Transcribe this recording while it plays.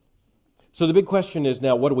So the big question is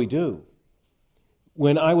now, what do we do?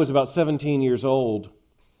 When I was about 17 years old,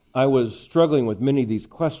 I was struggling with many of these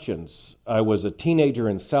questions. I was a teenager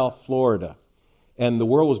in South Florida, and the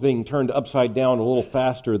world was being turned upside down a little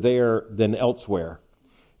faster there than elsewhere.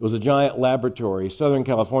 It was a giant laboratory. Southern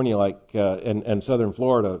California, and Southern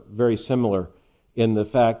Florida, very similar in the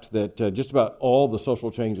fact that just about all the social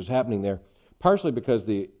change was happening there, partially because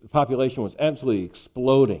the population was absolutely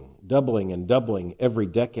exploding, doubling and doubling every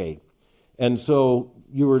decade. And so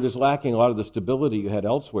you were just lacking a lot of the stability you had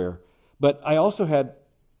elsewhere. But I also had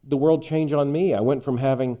the world change on me. I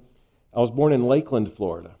was born in Lakeland,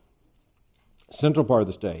 Florida, central part of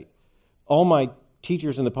the state. All my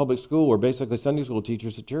teachers in the public school were basically Sunday school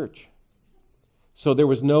teachers at church. So there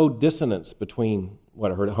was no dissonance between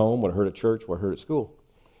what I heard at home, what I heard at church, what I heard at school.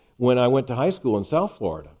 When I went to high school in South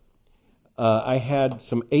Florida, I had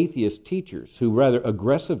some atheist teachers who rather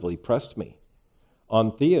aggressively pressed me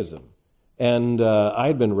on theism. And I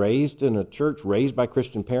had been raised in a church, raised by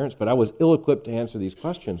Christian parents, but I was ill-equipped to answer these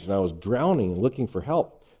questions, and I was drowning and looking for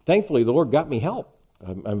help. Thankfully, the Lord got me help.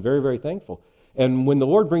 I'm very, very thankful. And when the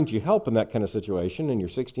Lord brings you help in that kind of situation, and you're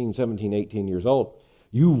 16, 17, 18 years old,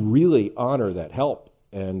 you really honor that help.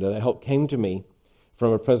 And that help came to me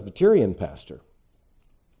from a Presbyterian pastor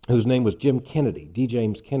whose name was Jim Kennedy, D.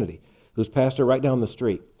 James Kennedy, who's pastor right down the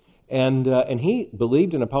street. And he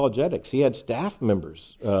believed in apologetics. He had staff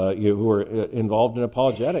members who were involved in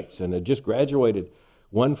apologetics and had just graduated,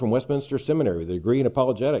 one from Westminster Seminary with a degree in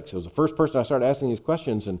apologetics. It was the first person I started asking these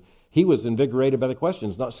questions, and he was invigorated by the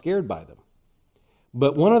questions, not scared by them.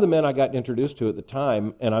 But one of the men I got introduced to at the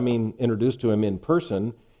time, and I mean introduced to him in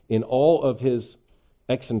person, in all of his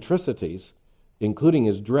eccentricities, including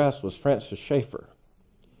his dress, was Francis Schaeffer.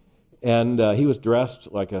 And he was dressed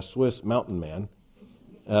like a Swiss mountain man.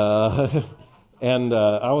 And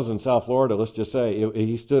I was in South Florida, let's just say.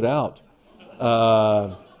 He stood out.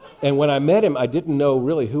 And when I met him, I didn't know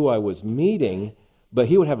really who I was meeting, but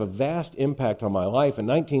he would have a vast impact on my life. In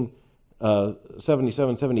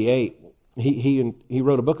 1977, 78, he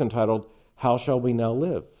wrote a book entitled, How Shall We Now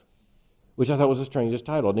Live? Which I thought was the strangest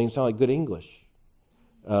title. It didn't sound like good English.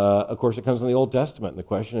 Of course, it comes in the Old Testament, and the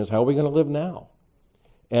question is, how are we going to live now?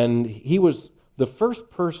 And he was the first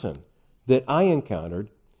person that I encountered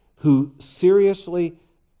who seriously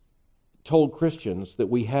told Christians that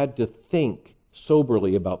we had to think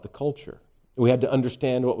soberly about the culture. We had to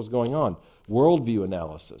understand what was going on. Worldview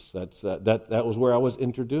analysis, that was where I was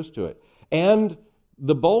introduced to it. And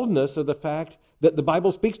the boldness of the fact that the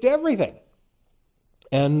Bible speaks to everything.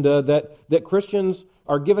 And that Christians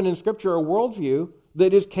are given in Scripture a worldview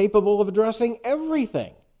that is capable of addressing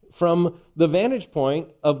everything from the vantage point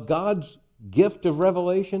of God's gift of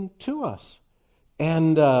revelation to us.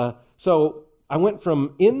 And so I went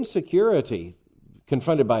from insecurity,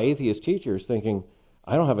 confronted by atheist teachers, thinking,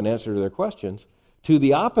 I don't have an answer to their questions, to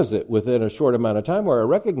the opposite within a short amount of time, where I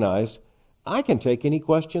recognized I can take any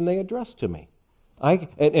question they address to me. And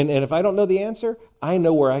if I don't know the answer, I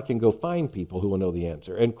know where I can go find people who will know the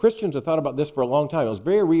answer. And Christians have thought about this for a long time. It was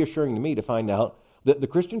very reassuring to me to find out that the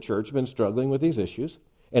Christian church has been struggling with these issues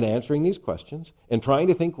and answering these questions and trying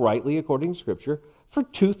to think rightly according to Scripture for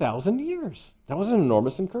 2,000 years. That was an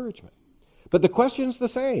enormous encouragement. But the question's the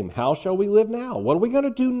same. How shall we live now? What are we going to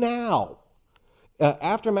do now?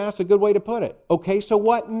 Aftermath's a good way to put it. Okay, so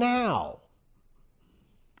what now?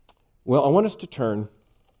 Well, I want us to turn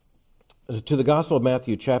to the Gospel of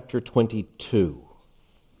Matthew chapter 22.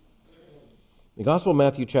 The Gospel of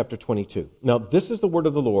Matthew chapter 22. Now, this is the word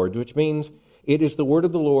of the Lord, which means it is the word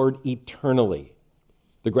of the Lord eternally.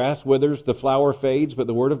 The grass withers, the flower fades, but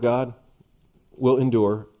the word of God will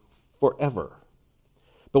endure forever.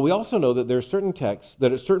 But we also know that there are certain texts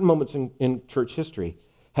that at certain moments in church history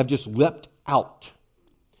have just leapt out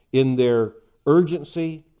in their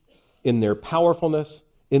urgency, in their powerfulness,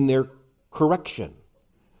 in their correction.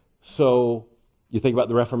 So you think about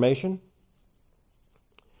the Reformation.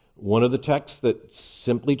 One of the texts that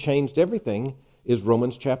simply changed everything is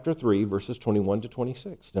Romans chapter 3, verses 21 to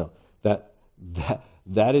 26. Now,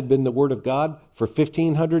 that had been the Word of God for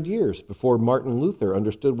 1,500 years before Martin Luther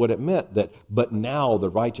understood what it meant, but now the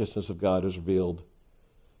righteousness of God is revealed,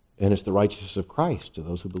 and it's the righteousness of Christ to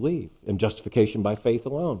those who believe, and justification by faith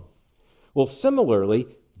alone. Well, similarly,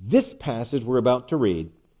 this passage we're about to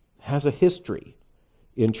read has a history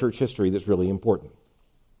in church history that's really important.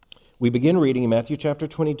 We begin reading in Matthew chapter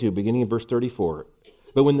 22, beginning in verse 34.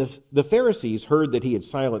 But when the Pharisees heard that he had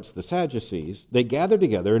silenced the Sadducees, they gathered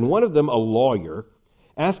together, and one of them, a lawyer,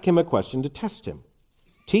 asked him a question to test him.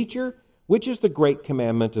 Teacher, which is the great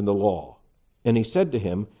commandment in the law? And he said to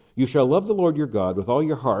him, You shall love the Lord your God with all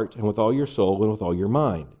your heart, and with all your soul, and with all your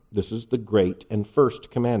mind. This is the great and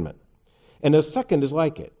first commandment. And a second is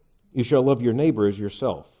like it. You shall love your neighbor as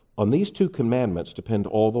yourself. On these two commandments depend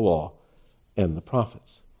all the law and the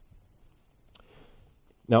prophets.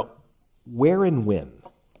 Now, where and when?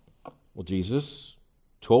 Well, Jesus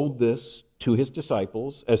told this to his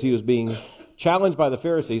disciples as he was being challenged by the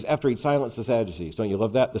Pharisees after he'd silenced the Sadducees. Don't you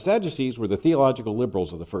love that? The Sadducees were the theological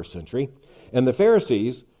liberals of the first century, and the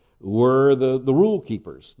Pharisees were the rule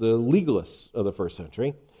keepers, the legalists of the first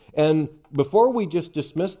century. And before we just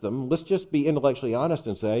dismiss them, let's just be intellectually honest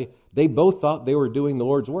and say they both thought they were doing the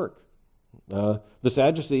Lord's work. The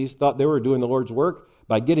Sadducees thought they were doing the Lord's work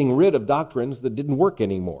by getting rid of doctrines that didn't work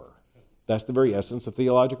anymore. That's the very essence of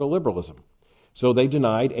theological liberalism. So they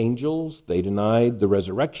denied angels, they denied the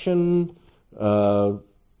resurrection.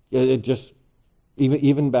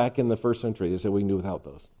 Even back in the first century, they said we can do without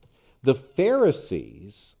those. The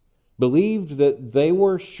Pharisees believed that they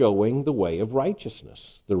were showing the way of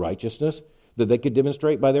righteousness, the righteousness that they could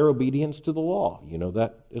demonstrate by their obedience to the law. You know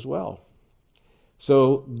that as well.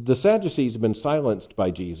 So the Sadducees have been silenced by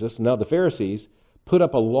Jesus. Now the Pharisees put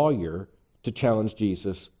up a lawyer to challenge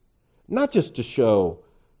Jesus, not just to show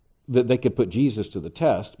that they could put Jesus to the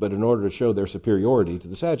test, but in order to show their superiority to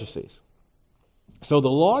the Sadducees. So the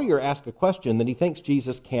lawyer asked a question that he thinks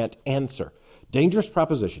Jesus can't answer. Dangerous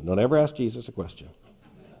proposition. Don't ever ask Jesus a question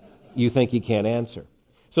you think he can't answer.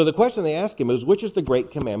 So the question they ask him is, which is the great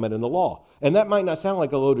commandment in the law? And that might not sound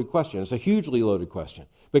like a loaded question. It's a hugely loaded question,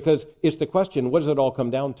 because it's the question, what does it all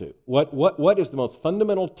come down to? What is the most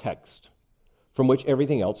fundamental text from which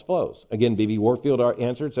everything else flows? Again, B.B. Warfield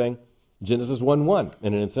answered saying Genesis 1:1.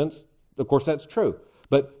 And in a sense, of course, that's true.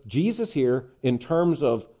 But Jesus here, in terms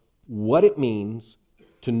of what it means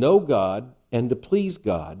to know God and to please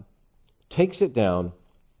God, takes it down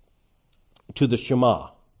to the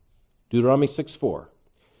Shema. Deuteronomy 6:4.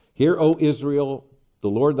 Hear, O Israel, the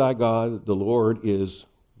Lord thy God, the Lord is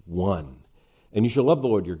one. And you shall love the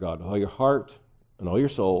Lord your God with all your heart and all your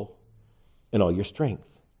soul and all your strength.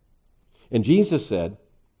 And Jesus said,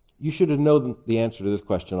 you should have known the answer to this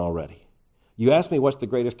question already. You ask me what's the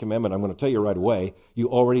greatest commandment, I'm going to tell you right away. You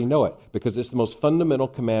already know it, because it's the most fundamental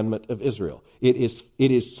commandment of Israel. It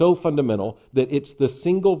is so fundamental that it's the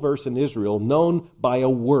single verse in Israel known by a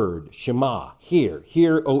word, Shema. Hear,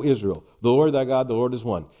 O Israel, the Lord thy God, the Lord is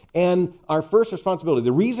one. And our first responsibility,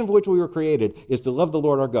 the reason for which we were created, is to love the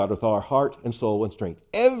Lord our God with all our heart and soul and strength.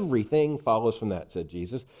 Everything follows from that, said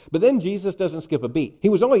Jesus. But then Jesus doesn't skip a beat. He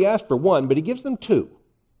was only asked for one, but he gives them two.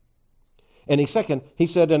 And he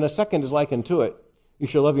said, and a second is likened to it, you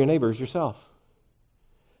shall love your neighbor as yourself.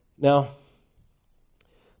 Now,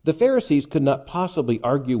 the Pharisees could not possibly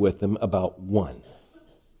argue with him about one.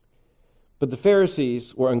 But the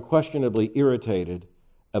Pharisees were unquestionably irritated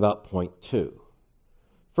about point two.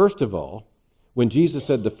 First of all, when Jesus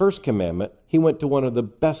said the first commandment, he went to one of the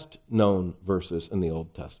best known verses in the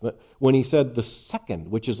Old Testament. When he said the second,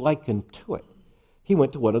 which is likened to it, he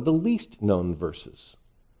went to one of the least known verses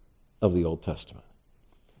of the Old Testament.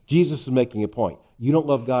 Jesus is making a point. You don't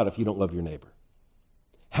love God if you don't love your neighbor.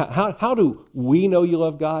 How do we know you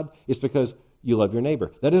love God? It's because you love your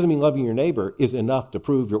neighbor. That doesn't mean loving your neighbor is enough to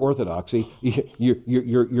prove your orthodoxy,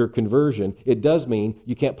 your conversion. It does mean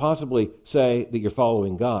you can't possibly say that you're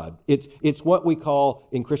following God. It's what we call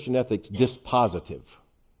in Christian ethics dispositive.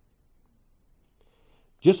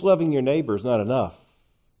 Just loving your neighbor is not enough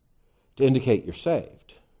to indicate you're saved.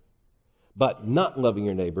 But not loving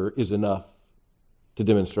your neighbor is enough to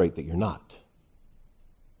demonstrate that you're not.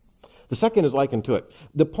 The second is likened to it.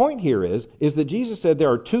 The point here is that Jesus said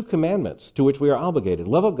there are two commandments to which we are obligated,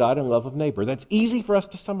 love of God and love of neighbor. That's easy for us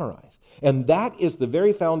to summarize. And that is the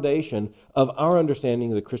very foundation of our understanding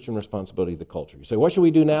of the Christian responsibility of the culture. You say, what should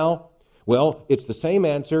we do now? Well, it's the same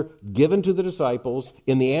answer given to the disciples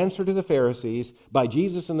in the answer to the Pharisees by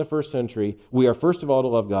Jesus in the first century. We are first of all to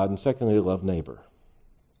love God and secondly to love neighbor.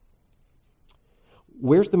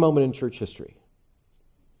 Where's the moment in church history?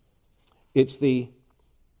 It's the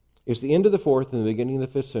end of the 4th and the beginning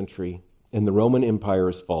of the 5th century, and the Roman Empire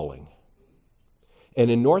is falling. And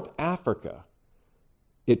in North Africa,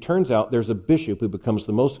 it turns out there's a bishop who becomes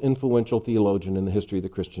the most influential theologian in the history of the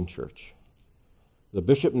Christian church. The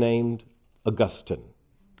bishop named Augustine.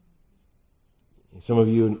 Some of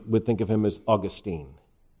you would think of him as Augustine,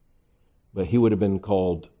 but he would have been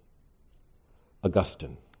called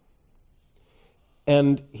Augustine.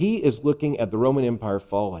 And he is looking at the Roman Empire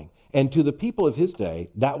falling. And to the people of his day,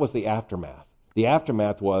 that was the aftermath. The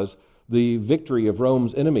aftermath was the victory of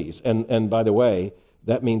Rome's enemies. And by the way,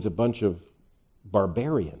 that means a bunch of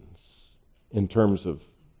barbarians in terms of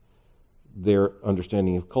their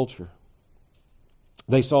understanding of culture.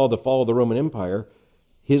 They saw the fall of the Roman Empire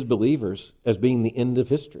his believers as being the end of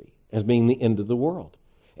history, as being the end of the world,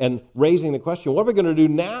 and raising the question, what are we going to do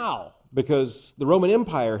now? Because the Roman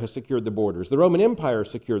Empire has secured the borders. The Roman Empire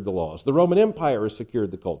has secured the laws. The Roman Empire has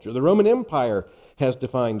secured the culture. The Roman Empire has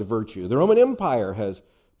defined virtue. The Roman Empire has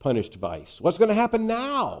punished vice. What's going to happen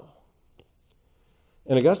now?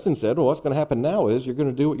 And Augustine said, well, what's going to happen now is you're going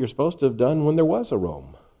to do what you're supposed to have done when there was a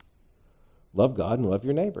Rome. Love God and love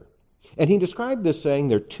your neighbor. And he described this saying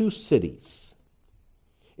there are two cities.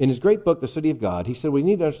 In his great book, The City of God, he said we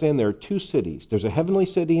need to understand there are two cities. There's a heavenly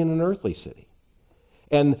city and an earthly city.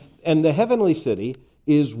 And the heavenly city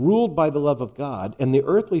is ruled by the love of God, and the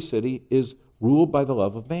earthly city is ruled by the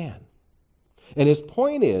love of man. And his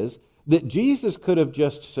point is that Jesus could have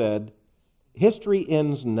just said, history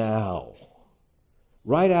ends now,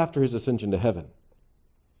 right after his ascension to heaven,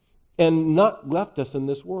 and not left us in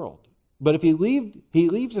this world. But if he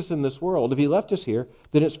leaves us in this world, if he left us here,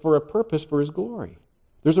 then it's for a purpose for his glory.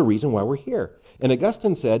 There's a reason why we're here. And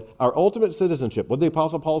Augustine said, our ultimate citizenship, what did the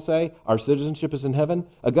Apostle Paul say? Our citizenship is in heaven.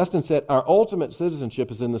 Augustine said, our ultimate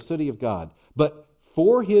citizenship is in the city of God. But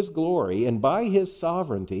for his glory and by his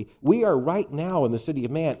sovereignty, we are right now in the city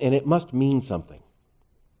of man, and it must mean something.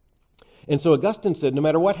 And so Augustine said, no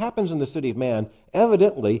matter what happens in the city of man,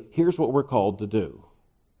 evidently, here's what we're called to do.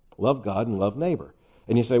 Love God and love neighbor.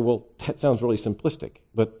 And you say, well, that sounds really simplistic,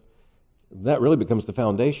 but that really becomes the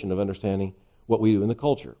foundation of understanding what we do in the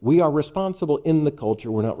culture. We are responsible in the culture.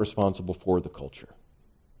 We're not responsible for the culture.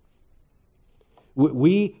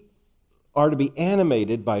 We are to be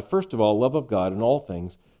animated by, first of all, love of God in all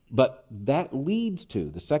things, but that leads to,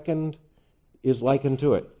 the second is likened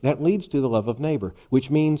to it, that leads to the love of neighbor, which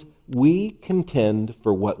means we contend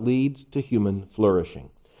for what leads to human flourishing.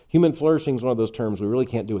 Human flourishing is one of those terms we really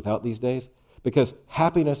can't do without these days, because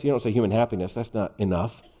happiness, you don't say human happiness, that's not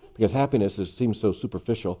enough, because happiness seems so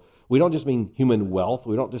superficial. We don't just mean human wealth.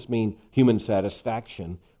 We don't just mean human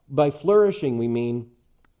satisfaction. By flourishing, we mean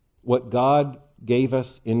what God gave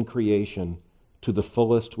us in creation to the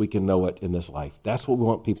fullest we can know it in this life. That's what we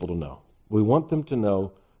want people to know. We want them to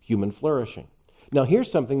know human flourishing. Now,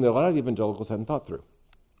 here's something that a lot of evangelicals hadn't thought through.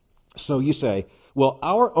 So you say, well,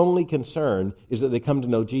 our only concern is that they come to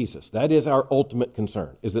know Jesus. That is our ultimate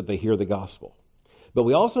concern, is that they hear the gospel. But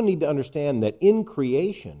we also need to understand that in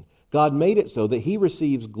creation, God made it so that he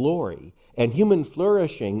receives glory, and human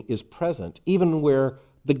flourishing is present even where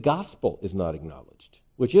the gospel is not acknowledged.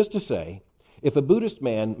 Which is to say, if a Buddhist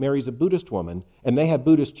man marries a Buddhist woman and they have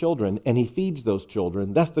Buddhist children and he feeds those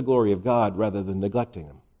children, that's the glory of God rather than neglecting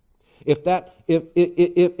them. If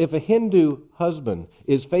a Hindu husband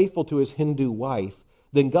is faithful to his Hindu wife,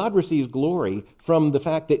 then God receives glory from the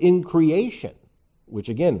fact that in creation, which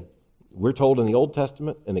again, we're told in the Old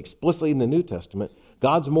Testament and explicitly in the New Testament,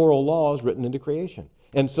 God's moral law is written into creation.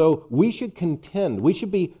 And so we should contend, we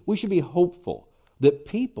should be hopeful that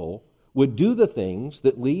people would do the things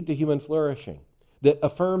that lead to human flourishing, that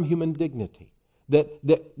affirm human dignity,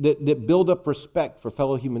 that build up respect for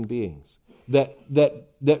fellow human beings,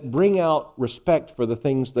 that bring out respect for the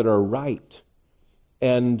things that are right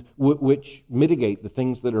and which mitigate the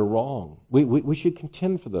things that are wrong. We should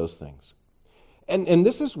contend for those things. And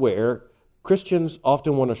this is where Christians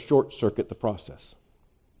often want to short-circuit the process.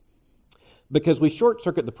 Because we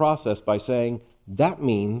short-circuit the process by saying that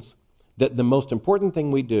means that the most important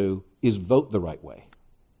thing we do is vote the right way.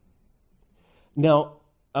 Now,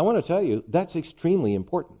 I want to tell you, that's extremely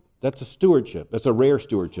important. That's a stewardship. That's a rare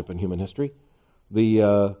stewardship in human history.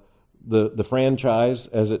 The franchise,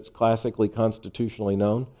 as it's classically constitutionally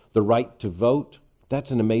known, the right to vote,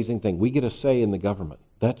 that's an amazing thing. We get a say in the government.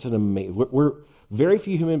 That's an amazing... We're very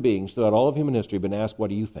few human beings throughout all of human history have been asked, what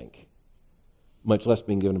do you think? Much less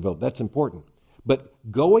being given a vote. That's important. But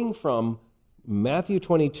going from Matthew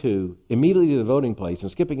 22 immediately to the voting place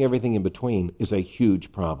and skipping everything in between is a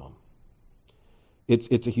huge problem.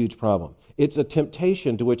 It's a huge problem. It's a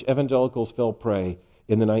temptation to which evangelicals fell prey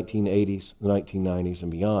in the 1980s, the 1990s,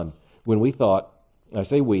 and beyond, when we thought, I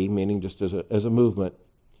say we, meaning just as a movement,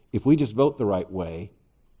 if we just vote the right way,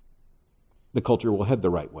 the culture will head the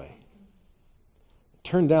right way. It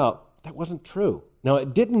turned out that wasn't true. Now,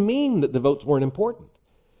 it didn't mean that the votes weren't important.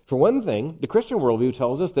 For one thing, the Christian worldview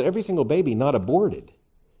tells us that every single baby not aborted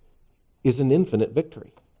is an infinite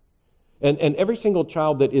victory. And every single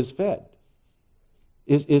child that is fed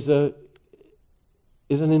is an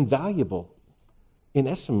invaluable,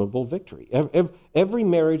 inestimable victory. Every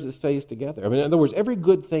marriage that stays together. I mean, in other words, every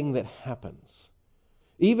good thing that happens.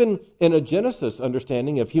 Even in a Genesis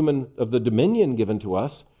understanding of the dominion given to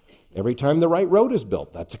us, every time the right road is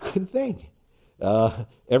built, that's a good thing.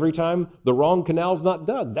 Every time the wrong canal's not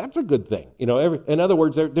dug, that's a good thing. In other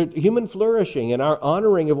words, they're human flourishing and our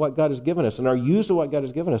honoring of what God has given us and our use of what God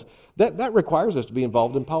has given us, that requires us to be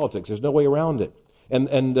involved in politics. There's no way around it. And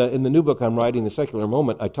in the new book I'm writing, The Secular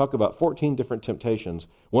Moment, I talk about 14 different temptations.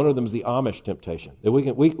 One of them is the Amish temptation. That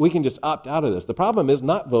we can just opt out of this. The problem is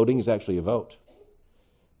not voting is actually a vote.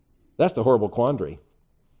 That's the horrible quandary.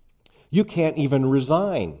 You can't even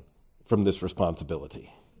resign from this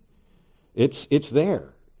responsibility. It's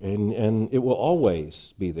there, and it will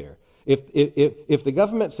always be there. If the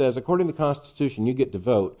government says, according to the Constitution, you get to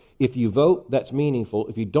vote, if you vote, that's meaningful.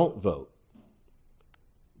 If you don't vote,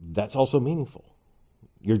 that's also meaningful.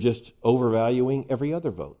 You're just overvaluing every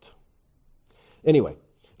other vote. Anyway,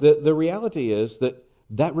 the reality is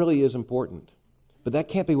that really is important. But that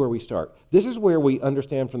can't be where we start. This is where we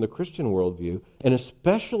understand from the Christian worldview, and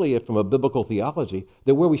especially from a biblical theology,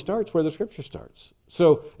 that where we start is where the Scripture starts.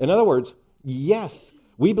 So, in other words, yes,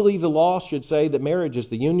 we believe the law should say that marriage is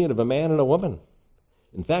the union of a man and a woman.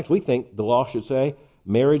 In fact, we think the law should say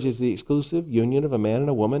marriage is the exclusive union of a man and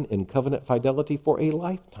a woman in covenant fidelity for a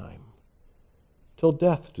lifetime. Till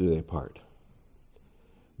death do they part.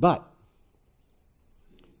 But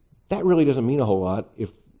that really doesn't mean a whole lot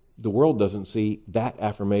if the world doesn't see that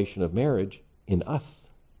affirmation of marriage in us.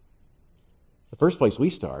 The first place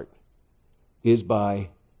we start is by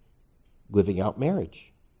living out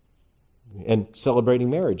marriage and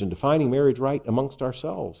celebrating marriage and defining marriage right amongst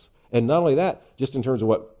ourselves. And not only that, just in terms of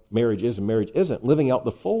what marriage is and marriage isn't, living out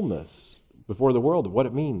the fullness before the world of what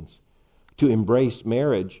it means to embrace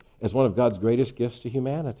marriage as one of God's greatest gifts to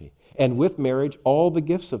humanity. And with marriage, all the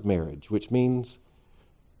gifts of marriage, which means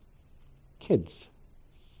kids,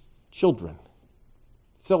 children,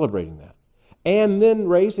 celebrating that, and then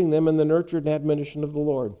raising them in the nurture and admonition of the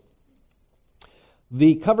Lord.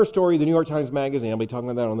 The cover story of the New York Times Magazine, I'll be talking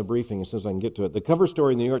about that on the briefing as soon as I can get to it. The cover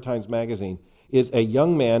story in the New York Times Magazine is a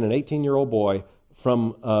young man, an 18-year-old boy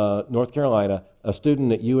from North Carolina, a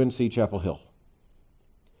student at UNC Chapel Hill.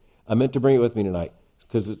 I meant to bring it with me tonight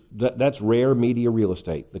because that's rare media real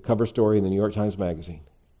estate, the cover story in the New York Times Magazine.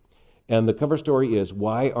 And the cover story is,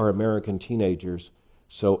 why are American teenagers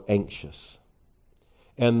so anxious?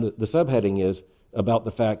 And the subheading is about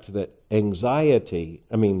the fact that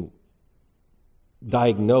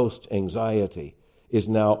diagnosed anxiety is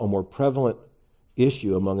now a more prevalent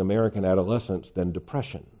issue among American adolescents than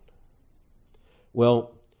depression.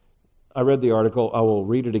 Well, I read the article. I will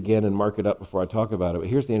read it again and mark it up before I talk about it. But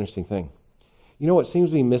here's the interesting thing. You know what seems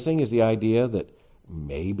to be missing is the idea that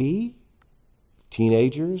maybe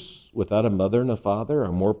teenagers without a mother and a father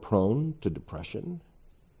are more prone to depression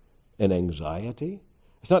and anxiety.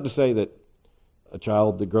 It's not to say that a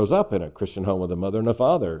child that grows up in a Christian home with a mother and a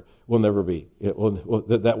father will never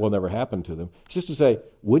that will never happen to them. It's just to say,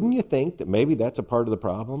 wouldn't you think that maybe that's a part of the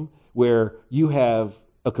problem where you have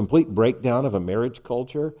a complete breakdown of a marriage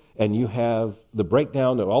culture and you have the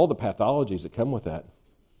breakdown of all the pathologies that come with that?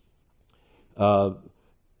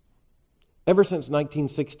 Ever since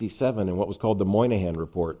 1967 in what was called the Moynihan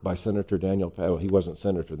Report by Senator he wasn't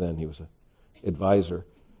senator then, he was an advisor,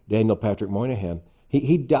 Daniel Patrick Moynihan,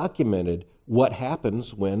 he documented what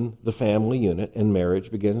happens when the family unit and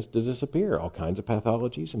marriage begins to disappear. All kinds of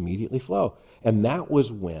pathologies immediately flow. And that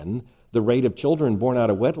was when the rate of children born out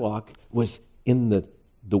of wedlock was in it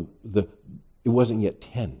wasn't yet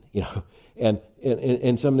 10, and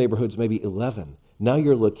in some neighborhoods maybe 11. Now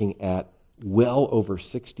you're looking at well over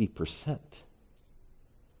 60%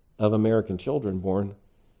 of American children born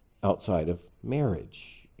outside of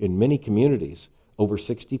marriage. In many communities, over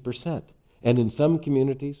 60%. And in some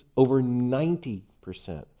communities, over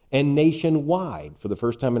 90%. And nationwide, for the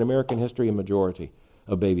first time in American history, a majority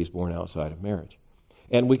of babies born outside of marriage.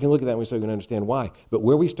 And we can look at that and we can understand why. But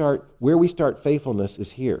where we start faithfulness is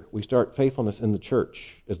here. We start faithfulness in the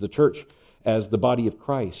church, as the body of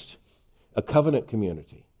Christ, a covenant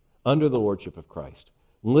community under the lordship of Christ,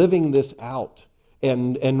 living this out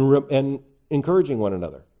and encouraging one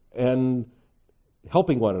another and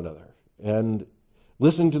helping one another and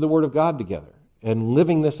listening to the Word of God together and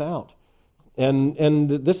living this out. And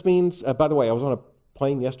this means, by the way, I was on a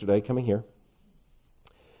plane yesterday coming here,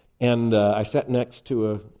 and I sat next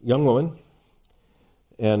to a young woman,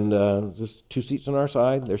 and just 2 seats on our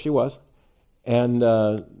side. There she was. And,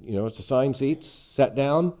 it's assigned seats, sat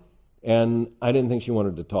down, and I didn't think she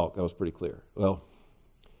wanted to talk. That was pretty clear. Well,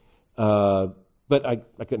 but I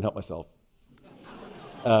couldn't help myself.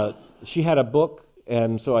 She had a book,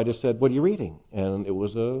 and so I just said, "What are you reading?" And it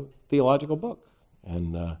was a theological book.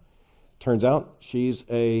 And turns out she's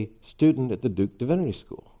a student at the Duke Divinity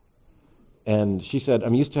School. And she said,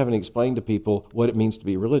 I'm used to having to explain to people what it means to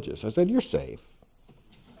be religious. I said, you're safe.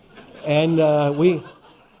 And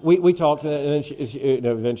we talked, and then she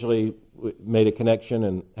eventually made a connection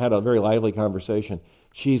and had a very lively conversation.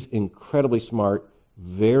 She's incredibly smart,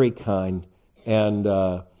 very kind, and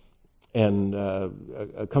comes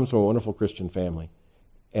from a wonderful Christian family.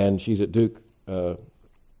 And she's at Duke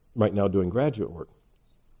right now doing graduate work.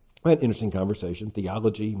 We had an interesting conversation,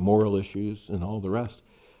 theology, moral issues, and all the rest.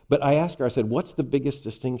 But I asked her, I said, what's the biggest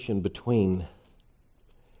distinction between,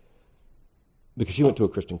 because she went to a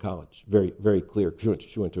Christian college, very, very clear.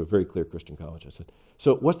 She went to a very clear Christian college. I said,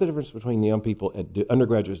 so what's the difference between the young people at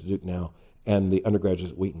undergraduates at Duke now and the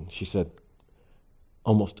undergraduates at Wheaton? She said,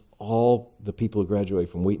 almost all the people who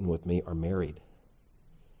graduated from Wheaton with me are married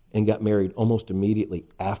and got married almost immediately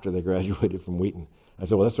after they graduated from Wheaton. I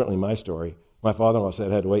said, well, that's certainly my story. My father-in-law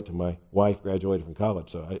said I had to wait till my wife graduated from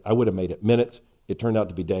college, so I would have made it minutes. It turned out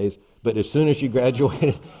to be days. But as soon as she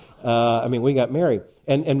graduated, we got married.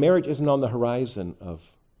 And marriage isn't on the horizon of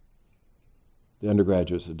the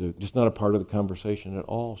undergraduates at Duke. Just not a part of the conversation at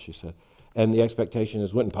all, she said. And the expectation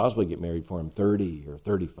is wouldn't possibly get married for him 30 or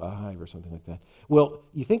 35 or something like that. Well,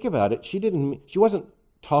 you think about it, she wasn't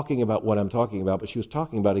talking about what I'm talking about, but she was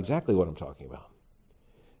talking about exactly what I'm talking about.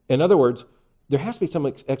 In other words, there has to be some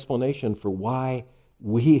explanation for why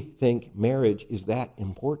we think marriage is that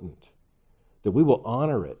important, that we will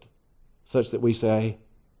honor it such that we say,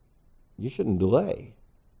 you shouldn't delay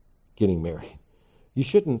getting married. You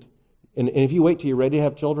shouldn't. And if you wait till you're ready to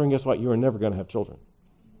have children, guess what? You are never going to have children.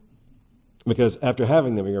 Because after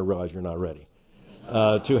having them, you're going to realize you're not ready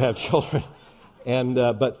to have children. And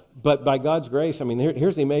but by God's grace,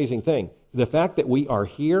 here's the amazing thing. The fact that we are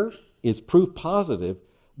here is proof positive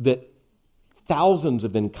that thousands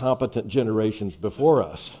of incompetent generations before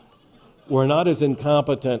us were not as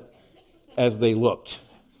incompetent as they looked.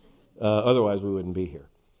 Otherwise, we wouldn't be here.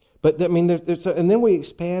 But and then we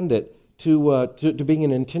expand it to being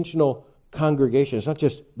an intentional congregation. It's not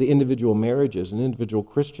just the individual marriages and individual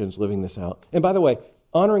Christians living this out. And by the way,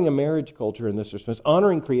 honoring a marriage culture in this respect,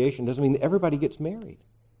 honoring creation doesn't mean that everybody gets married.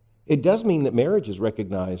 It does mean that marriage is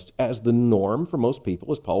recognized as the norm for most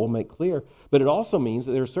people, as Paul will make clear, but it also means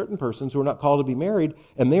that there are certain persons who are not called to be married,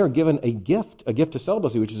 and they are given a gift to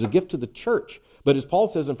celibacy, which is a gift to the church. But as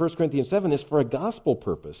Paul says in 1 Corinthians 7, it's for a gospel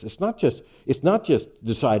purpose. It's not just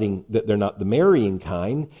deciding that they're not the marrying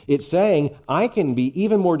kind. It's saying, I can be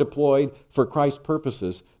even more deployed for Christ's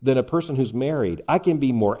purposes than a person who's married. I can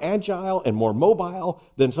be more agile and more mobile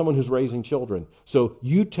than someone who's raising children. So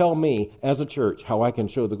you tell me as a church how I can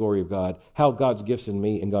show the glory of God, how God's gifts in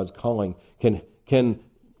me and God's calling can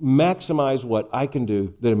maximize what I can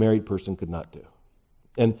do that a married person could not do.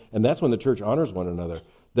 And that's when the church honors one another.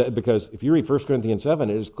 Because if you read 1 Corinthians 7,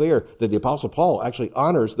 it is clear that the Apostle Paul actually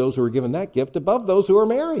honors those who are given that gift above those who are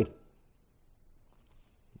married.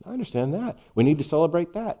 I understand that. We need to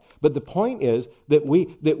celebrate that. But the point is that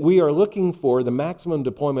we are looking for the maximum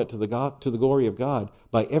deployment to the glory of God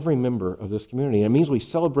by every member of this community. And it means we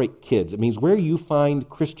celebrate kids. It means where you find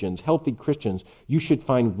Christians, healthy Christians, you should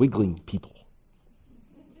find wiggling people.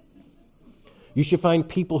 You should find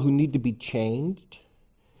people who need to be changed.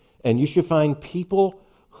 And you should find people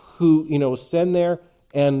who, stand there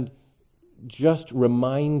and just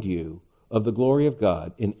remind you of the glory of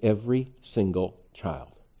God in every single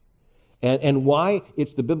child. And why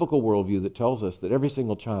it's the biblical worldview that tells us that every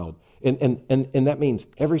single child, and that means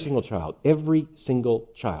every single child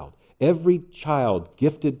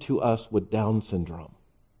gifted to us with Down syndrome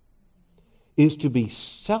is to be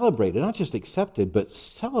celebrated, not just accepted, but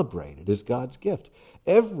celebrated as God's gift.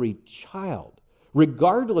 Every child,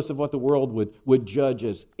 regardless of what the world would judge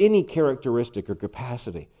as any characteristic or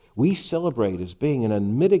capacity, we celebrate as being an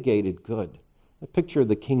unmitigated good. A picture of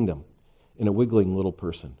the kingdom in a wiggling little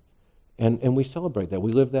person. And we celebrate that.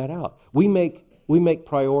 We live that out. We make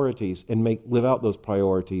priorities and live out those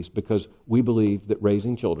priorities because we believe that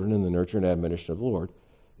raising children in the nurture and admonition of the Lord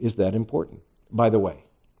is that important. By the way,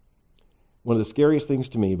 one of the scariest things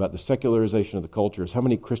to me about the secularization of the culture is how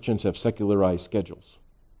many Christians have secularized schedules.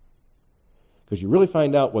 Because you really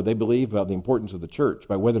find out what they believe about the importance of the church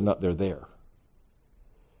by whether or not they're there.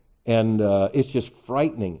 And it's just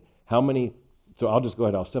frightening how many, so I'll just go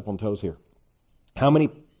ahead, I'll step on toes here. How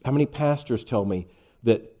many pastors tell me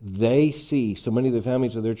that they see so many of the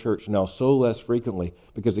families of their church now so less frequently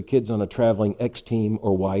because the kid's on a traveling X team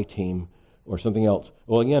or Y team or something else.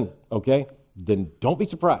 Well, again, okay, then don't be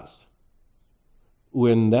surprised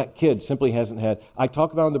when that kid simply hasn't had, I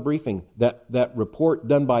talk about in the briefing, that report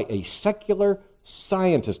done by a secular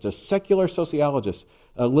scientist, a secular sociologist,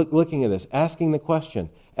 looking at this, asking the question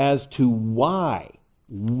as to why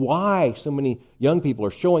why so many young people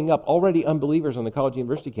are showing up, already unbelievers on the college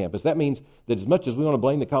university campus. That means that as much as we want to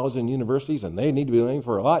blame the colleges and universities, and they need to be blamed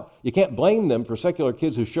for a lot, you can't blame them for secular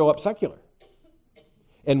kids who show up secular.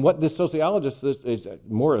 And what this sociologist is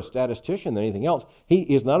more a statistician than anything else. He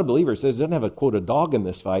is not a believer. He says he doesn't have a dog in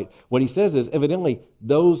this fight. What he says is evidently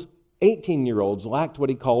those 18-year-olds lacked what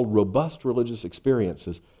he called robust religious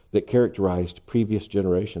experiences that characterized previous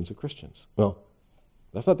generations of Christians. Well,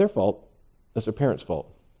 that's not their fault. That's their parents'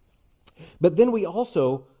 fault. But then we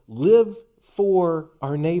also live for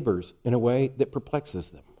our neighbors in a way that perplexes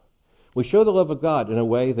them. We show the love of God in a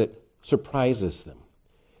way that surprises them.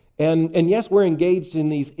 And yes, we're engaged in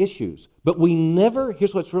these issues, but we never,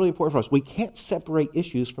 here's what's really important for us, we can't separate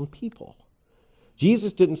issues from people.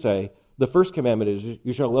 Jesus didn't say, the first commandment is,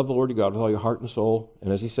 you shall love the Lord your God with all your heart and soul,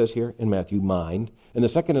 and as he says here in Matthew, mind. And the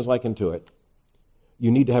second is like unto it.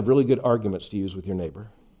 You need to have really good arguments to use with your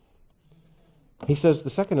neighbor. He says the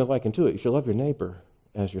second is like unto it. You shall love your neighbor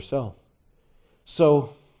as yourself.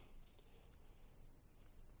 So,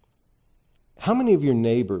 how many of your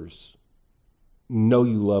neighbors know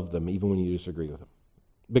you love them even when you disagree with them?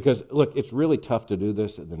 Because, look, it's really tough to do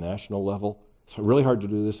this at the national level. It's really hard to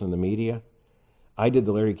do this in the media. I did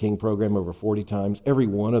the Larry King program over 40 times. Every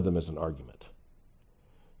one of them is an argument.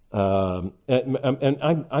 And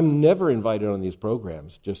I'm never invited on these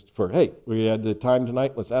programs just for, hey, we had the time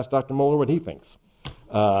tonight, let's ask Dr. Mohler what he thinks.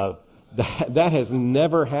 That has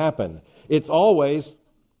never happened. It's always,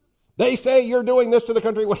 they say you're doing this to the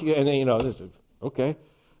country, okay.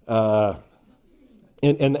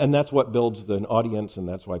 And that's what builds an audience, and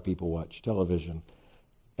that's why people watch television.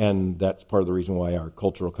 And that's part of the reason why our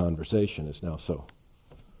cultural conversation is now so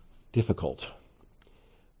difficult.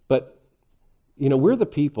 But we're the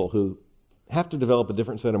people who have to develop a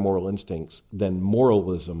different set of moral instincts than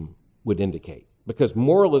moralism would indicate. Because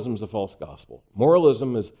moralism is a false gospel.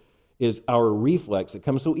 Moralism is our reflex that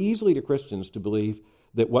comes so easily to Christians to believe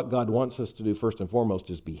that what God wants us to do first and foremost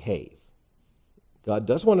is behave. God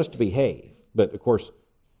does want us to behave, but of course,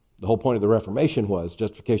 the whole point of the Reformation was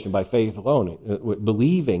justification by faith alone.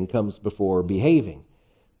 Believing comes before behaving.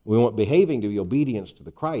 We want behaving to be obedience to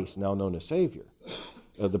the Christ, now known as Savior.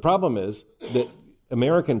 The problem is that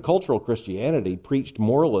American cultural Christianity preached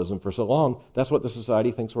moralism for so long, that's what the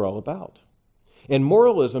society thinks we're all about. And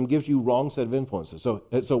moralism gives you wrong set of influences. So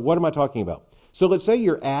what am I talking about? So let's say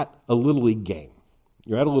you're at a Little League game.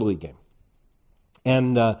 You're at a Little League game.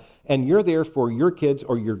 And you're there for your kids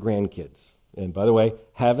or your grandkids. And by the way,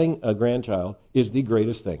 having a grandchild is the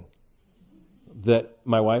greatest thing that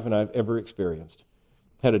my wife and I have ever experienced.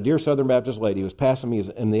 Had a dear Southern Baptist lady who was passing me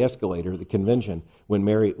in the escalator at the convention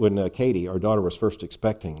when Katie, our daughter, was first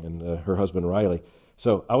expecting, and her husband Riley.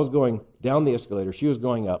 So I was going down the escalator. She was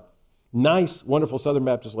going up. Nice, wonderful Southern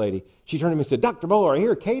Baptist lady. She turned to me and said, Dr. Mohler, I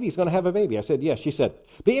hear Katie's going to have a baby. I said, yes. She said,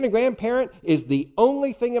 being a grandparent is the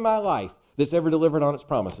only thing in my life that's ever delivered on its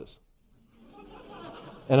promises.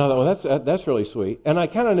 And I thought, well, that's really sweet. And I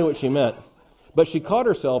kind of knew what she meant. But she caught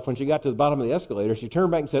herself when she got to the bottom of the escalator. She turned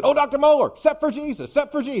back and said, oh, Dr. Mohler, step for Jesus,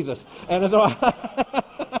 step for Jesus. And so I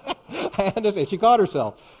had to say, she caught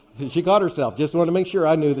herself. She caught herself. Just wanted to make sure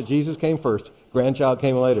I knew that Jesus came first. Grandchild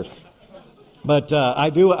came later. But I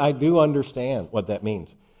do understand what that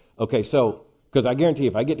means. Okay, so, because I guarantee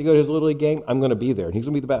if I get to go to his Little League game, I'm going to be there, and he's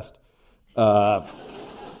going to be the best.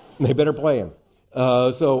 They better play him.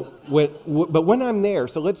 But when I'm there,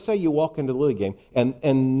 so let's say you walk into the Little League game,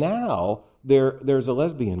 and now there's a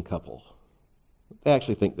lesbian couple. They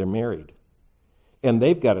actually think they're married. And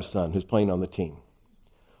they've got a son who's playing on the team.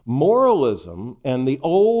 Moralism and the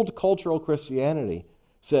old cultural Christianity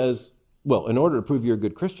says, well, in order to prove you're a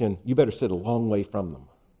good Christian, you better sit a long way from them.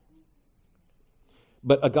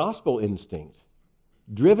 But a gospel instinct,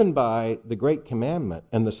 driven by the great commandment,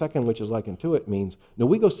 and the second which is like unto it, means, no,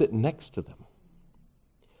 we go sit next to them.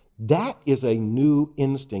 That is a new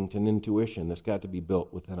instinct and intuition that's got to be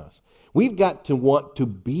built within us. We've got to want to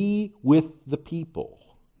be with the people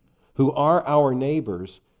who are our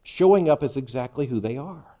neighbors, showing up as exactly who they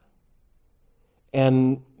are.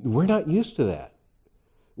 And we're not used to that.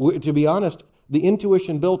 To be honest, the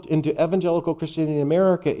intuition built into evangelical Christianity in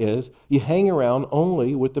America is you hang around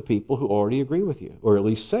only with the people who already agree with you, or at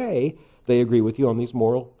least say they agree with you on these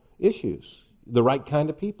moral issues, the right kind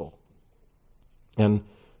of people. And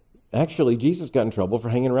actually, Jesus got in trouble for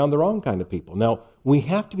hanging around the wrong kind of people. Now, we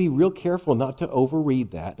have to be real careful not to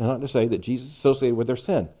overread that, and not to say that Jesus associated with their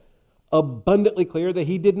sin. Abundantly clear that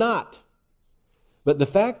he did not. But the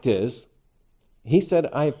fact is, he said,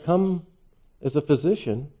 I have come as a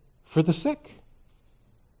physician for the sick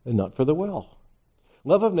and not for the well.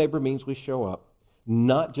 Love of neighbor means we show up.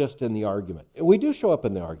 not just in the argument. We do show up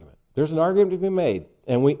in the argument. There's an argument to be made,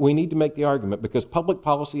 and we need to make the argument because public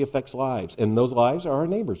policy affects lives, and those lives are our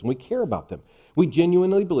neighbors, and we care about them. We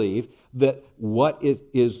genuinely believe that what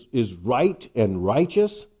is right and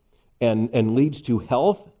righteous and leads to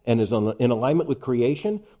health and is in alignment with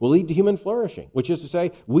creation will lead to human flourishing, which is to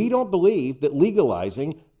say, we don't believe that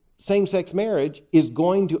legalizing same-sex marriage is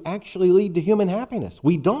going to actually lead to human happiness.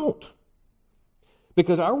 We don't.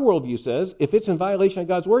 Because our worldview says if it's in violation of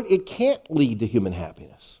God's word, it can't lead to human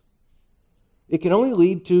happiness. It can only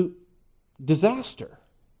lead to disaster.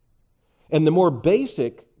 And the more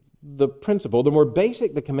basic the principle, the more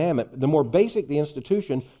basic the commandment, the more basic the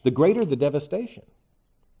institution, the greater the devastation.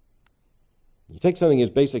 You take something as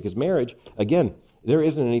basic as marriage, again, there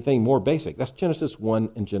isn't anything more basic. That's Genesis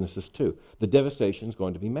 1 and Genesis 2. The devastation is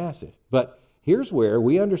going to be massive. But here's where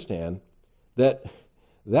we understand that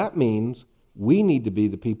means we need to be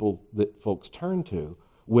the people that folks turn to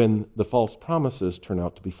when the false promises turn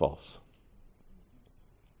out to be false.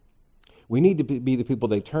 We need to be the people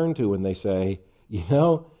they turn to when they say, you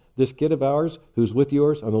know, this kid of ours who's with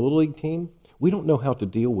yours on the Little League team, we don't know how to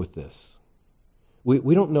deal with this.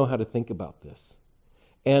 We don't know how to think about this.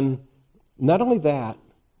 And not only that,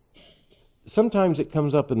 sometimes it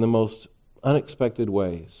comes up in the most unexpected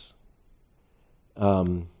ways.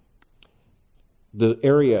 The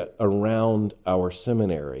area around our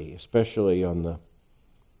seminary, especially on the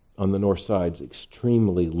north side, is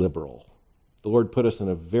extremely liberal. The Lord put us in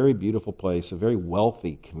a very beautiful place, a very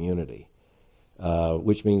wealthy community,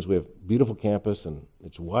 which means we have a beautiful campus and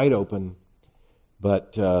it's wide open,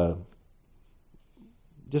 but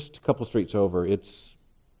just a couple streets over, it's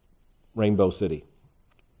Rainbow City.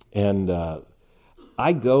 And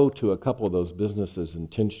I go to a couple of those businesses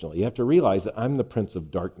intentionally. You have to realize that I'm the Prince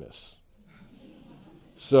of Darkness.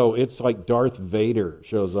 So it's like Darth Vader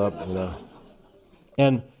shows up, you know.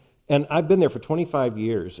 And I've been there for 25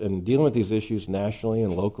 years and dealing with these issues nationally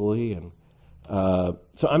and locally. And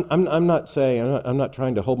so I'm not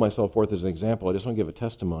trying to hold myself forth as an example. I just want to give a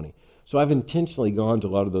testimony. So I've intentionally gone to a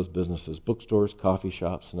lot of those businesses, bookstores, coffee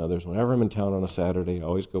shops, and others. Whenever I'm in town on a Saturday, I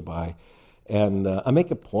always go by. And I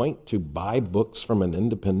make a point to buy books from an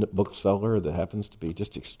independent bookseller that happens to be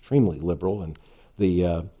just extremely liberal. And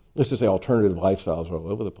the, let's just say alternative lifestyles are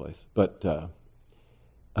all over the place. But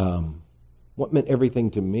what meant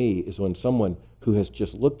everything to me is when someone who has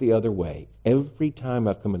just looked the other way every time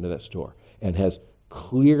I've come into that store and has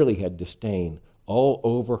clearly had disdain all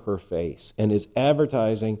over her face and is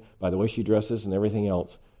advertising by the way she dresses and everything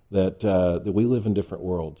else that we live in different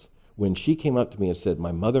worlds. When she came up to me and said,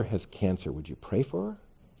 "My mother has cancer, would you pray for her?"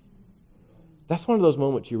 That's one of those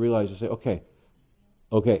moments you realize, you say, okay,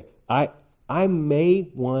 I may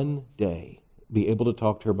one day be able to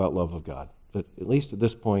talk to her about love of God, but at least at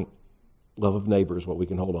this point, love of neighbor is what we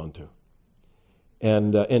can hold on to.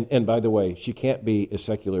 And by the way, she can't be as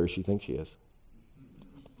secular as she thinks she is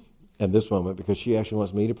at this moment because she actually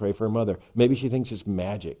wants me to pray for her mother. Maybe she thinks it's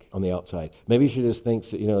magic on the outside. Maybe she just thinks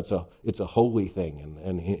that, you know, it's a holy thing,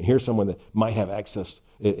 and here's someone that might have access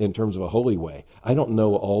in terms of a holy way. I don't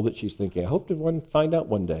know all that she's thinking. I hope to find out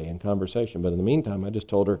one day in conversation, but in the meantime, I just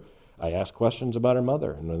told her, I asked questions about her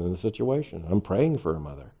mother and in the situation. I'm praying for her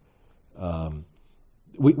mother.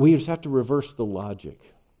 We just have to reverse the logic.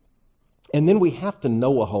 And then we have to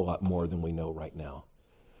know a whole lot more than we know right now.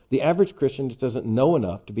 The average Christian just doesn't know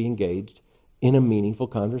enough to be engaged in a meaningful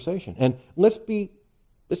conversation. And let's be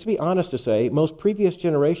honest to say, most previous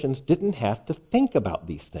generations didn't have to think about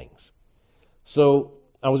these things. So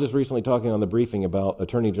I was just recently talking on the briefing about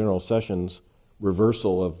Attorney General Sessions'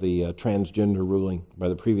 reversal of the transgender ruling by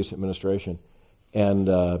the previous administration, and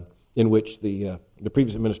in which the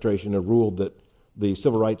previous administration had ruled that the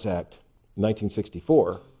Civil Rights Act,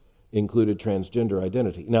 1964, included transgender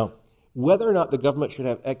identity. Now, whether or not the government should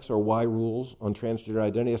have X or Y rules on transgender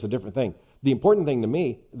identity, that's a different thing. The important thing to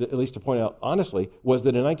me, at least to point out honestly, was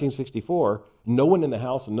that in 1964, no one in the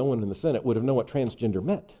House and no one in the Senate would have known what transgender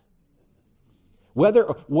meant.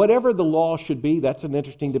 Whatever the law should be, that's an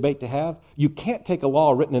interesting debate to have. You can't take a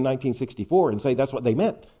law written in 1964 and say that's what they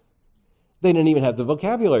meant. They didn't even have the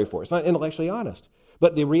vocabulary for it. It's not intellectually honest.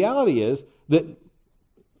 But the reality is that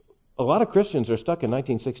a lot of Christians are stuck in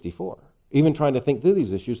 1964. Even trying to think through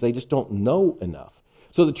these issues, they just don't know enough.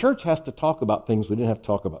 So the church has to talk about things we didn't have to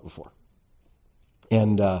talk about before.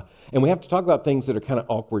 And we have to talk about things that are kind of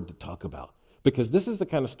awkward to talk about. Because this is the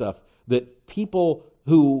kind of stuff that people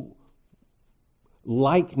who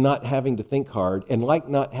like not having to think hard and like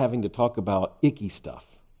not having to talk about icky stuff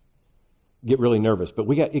get really nervous. But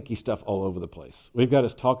we got icky stuff all over the place. We've got to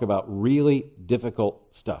talk about really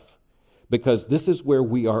difficult stuff. because this is where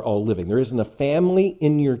we are all living. There isn't a family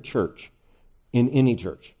in your church, in any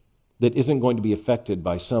church, that isn't going to be affected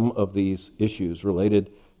by some of these issues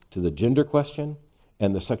related to the gender question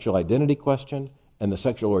and the sexual identity question and the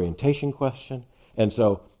sexual orientation question. And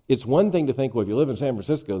so it's one thing to think, well, if you live in San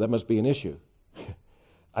Francisco, that must be an issue.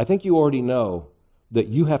 I think you already know that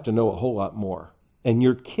you have to know a whole lot more. And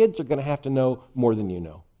your kids are going to have to know more than you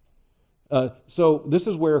know. So this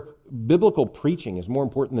is where biblical preaching is more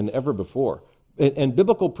important than ever before. And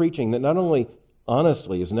biblical preaching that not only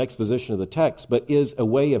honestly is an exposition of the text, but is a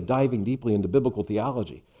way of diving deeply into biblical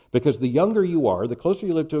theology. Because the younger you are, the closer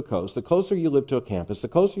you live to a coast, the closer you live to a campus, the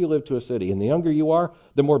closer you live to a city, and the younger you are,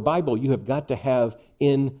 the more Bible you have got to have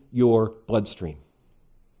in your bloodstream.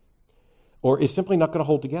 Or it's simply not going to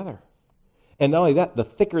hold together. And not only that, the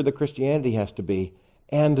thicker the Christianity has to be,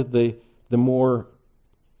 and the more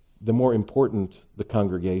important the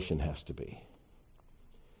congregation has to be.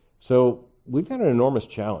 So we've got an enormous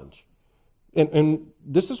challenge. And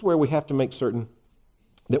this is where we have to make certain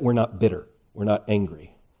that we're not bitter, we're not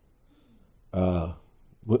angry.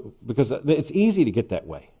 Because it's easy to get that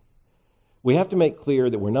way. We have to make clear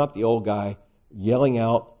that we're not the old guy yelling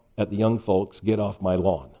out at the young folks, get off my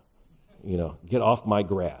lawn. Get off my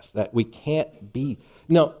grass. That we can't be.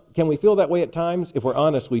 Now, can we feel that way at times? If we're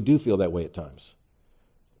honest, we do feel that way at times.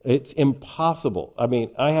 It's impossible. I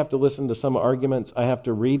mean, I have to listen to some arguments. I have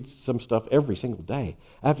to read some stuff every single day.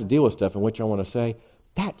 I have to deal with stuff in which I want to say,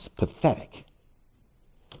 that's pathetic.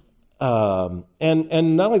 And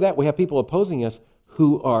not only that, we have people opposing us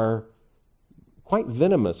who are quite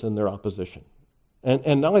venomous in their opposition.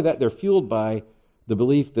 And not only that, they're fueled by the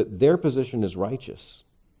belief that their position is righteous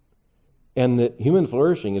and that human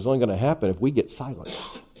flourishing is only going to happen if we get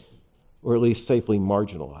silenced or at least safely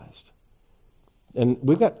marginalized. And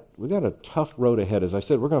we've got a tough road ahead. As I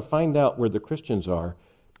said, we're going to find out where the Christians are.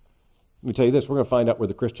 Let me tell you this, we're going to find out where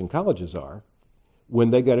the Christian colleges are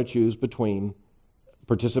when they got to choose between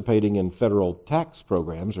participating in federal tax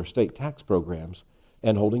programs or state tax programs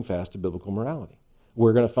and holding fast to biblical morality.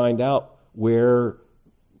 We're going to find out where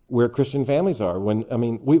Christian families are.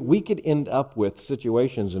 We could end up with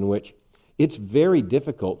situations in which it's very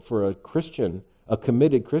difficult for a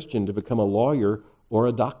committed Christian, to become a lawyer or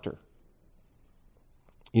a doctor.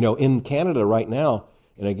 In Canada right now,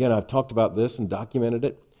 and again, I've talked about this and documented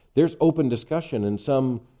it, there's open discussion in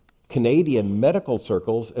some Canadian medical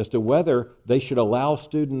circles as to whether they should allow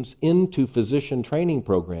students into physician training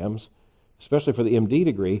programs, especially for the MD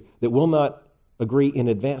degree, that will not agree in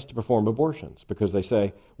advance to perform abortions, because they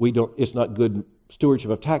say it's not good stewardship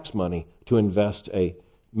of tax money to invest a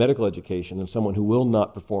medical education in someone who will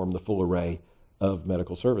not perform the full array of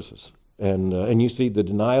medical services. And you see the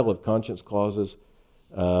denial of conscience clauses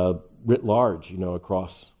writ large,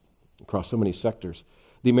 across so many sectors.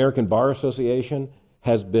 The American Bar Association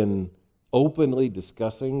has been openly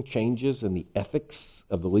discussing changes in the ethics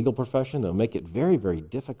of the legal profession that will make it very, very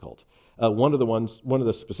difficult. One of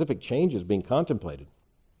the specific changes being contemplated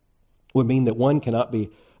would mean that one cannot be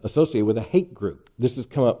associated with a hate group. This has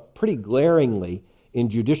come up pretty glaringly in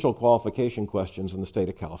judicial qualification questions in the state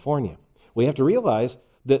of California. We have to realize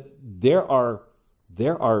that there are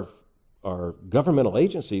governmental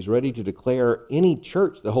agencies ready to declare any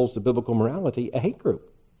church that holds to biblical morality a hate group.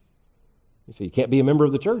 So you can't be a member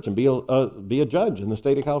of the church and be a judge in the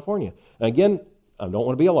state of California. And again, I don't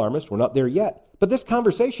want to be alarmist. We're not there yet. But this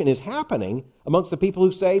conversation is happening amongst the people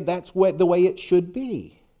who say that's the way it should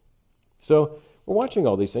be. So we're watching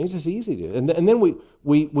all these things. It's easy to. And then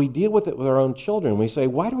we deal with it with our own children. We say,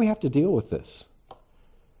 why do we have to deal with this?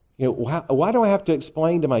 Why do I have to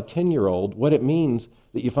explain to my 10-year-old what it means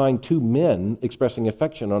that you find two men expressing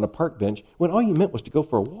affection on a park bench when all you meant was to go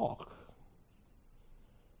for a walk?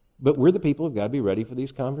 But we're the people who've got to be ready for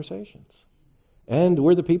these conversations. And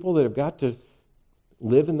we're the people that have got to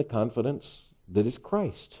live in the confidence that is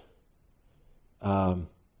Christ.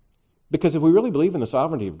 Because if we really believe in the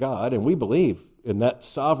sovereignty of God, and we believe in that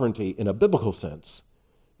sovereignty in a biblical sense,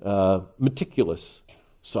 meticulous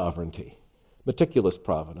sovereignty, meticulous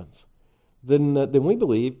providence, then we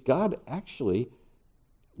believe God actually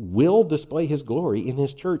will display his glory in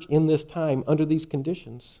his church in this time under these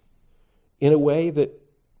conditions in a way that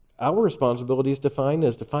our responsibility is defined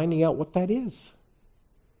as to finding out what that is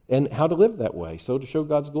and how to live that way, so to show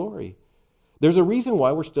God's glory. There's a reason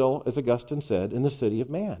why we're still, as Augustine said, in the city of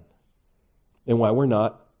man, and why we're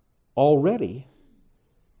not already,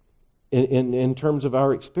 in terms of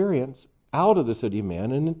our experience, out of the city of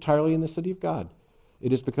man and entirely in the city of God.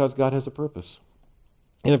 It is because God has a purpose.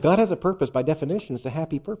 And if God has a purpose, by definition, it's a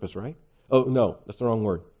happy purpose, right? Oh, no, that's the wrong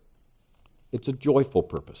word. It's a joyful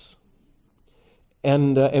purpose.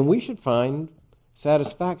 And we should find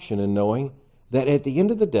satisfaction in knowing that at the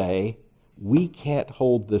end of the day, we can't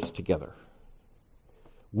hold this together.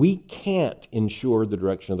 We can't ensure the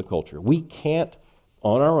direction of the culture. We can't,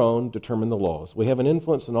 on our own, determine the laws. We have an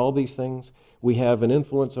influence in all these things. We have an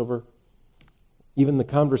influence over even the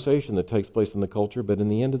conversation that takes place in the culture, but in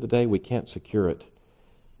the end of the day, we can't secure it.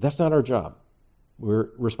 That's not our job. We're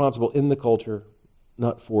responsible in the culture,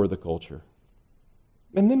 not for the culture.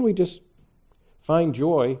 And then we just find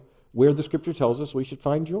joy where the Scripture tells us we should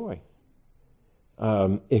find joy.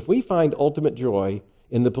 If we find ultimate joy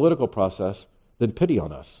in the political process, then pity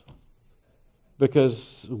on us.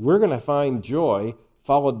 Because we're going to find joy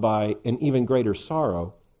followed by an even greater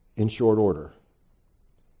sorrow in short order.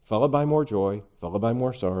 Followed by more joy, followed by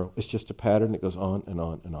more sorrow. It's just a pattern that goes on and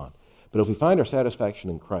on and on. But if we find our satisfaction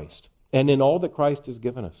in Christ and in all that Christ has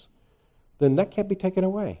given us, then that can't be taken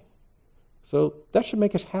away. So that should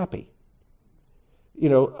make us happy. You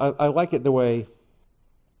know, I like it the way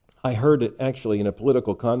I heard it actually in a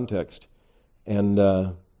political context. And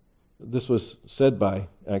this was said by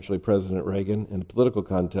actually President Reagan in a political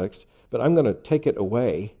context. But I'm going to take it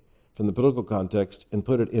away from the political context and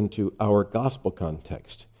put it into our gospel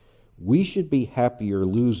context. We should be happier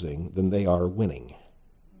losing than they are winning.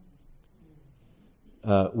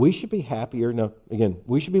 We should be happier. Now, again,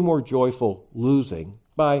 we should be more joyful losing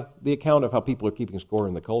by the account of how people are keeping score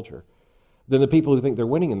in the culture than the people who think they're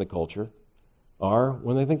winning in the culture are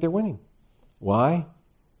when they think they're winning. Why?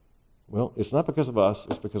 Well, it's not because of us,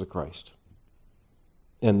 it's because of Christ.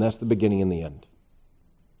 And that's the beginning and the end.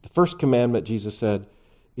 The first commandment, Jesus said,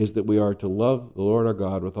 is that we are to love the Lord our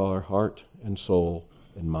God with all our heart and soul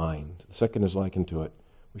and mind. The second is likened to it.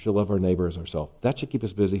 We should love our neighbor as ourselves. That should keep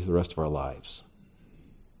us busy for the rest of our lives.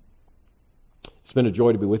 It's been a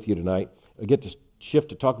joy to be with you tonight. I get to shift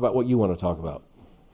to talk about what you want to talk about.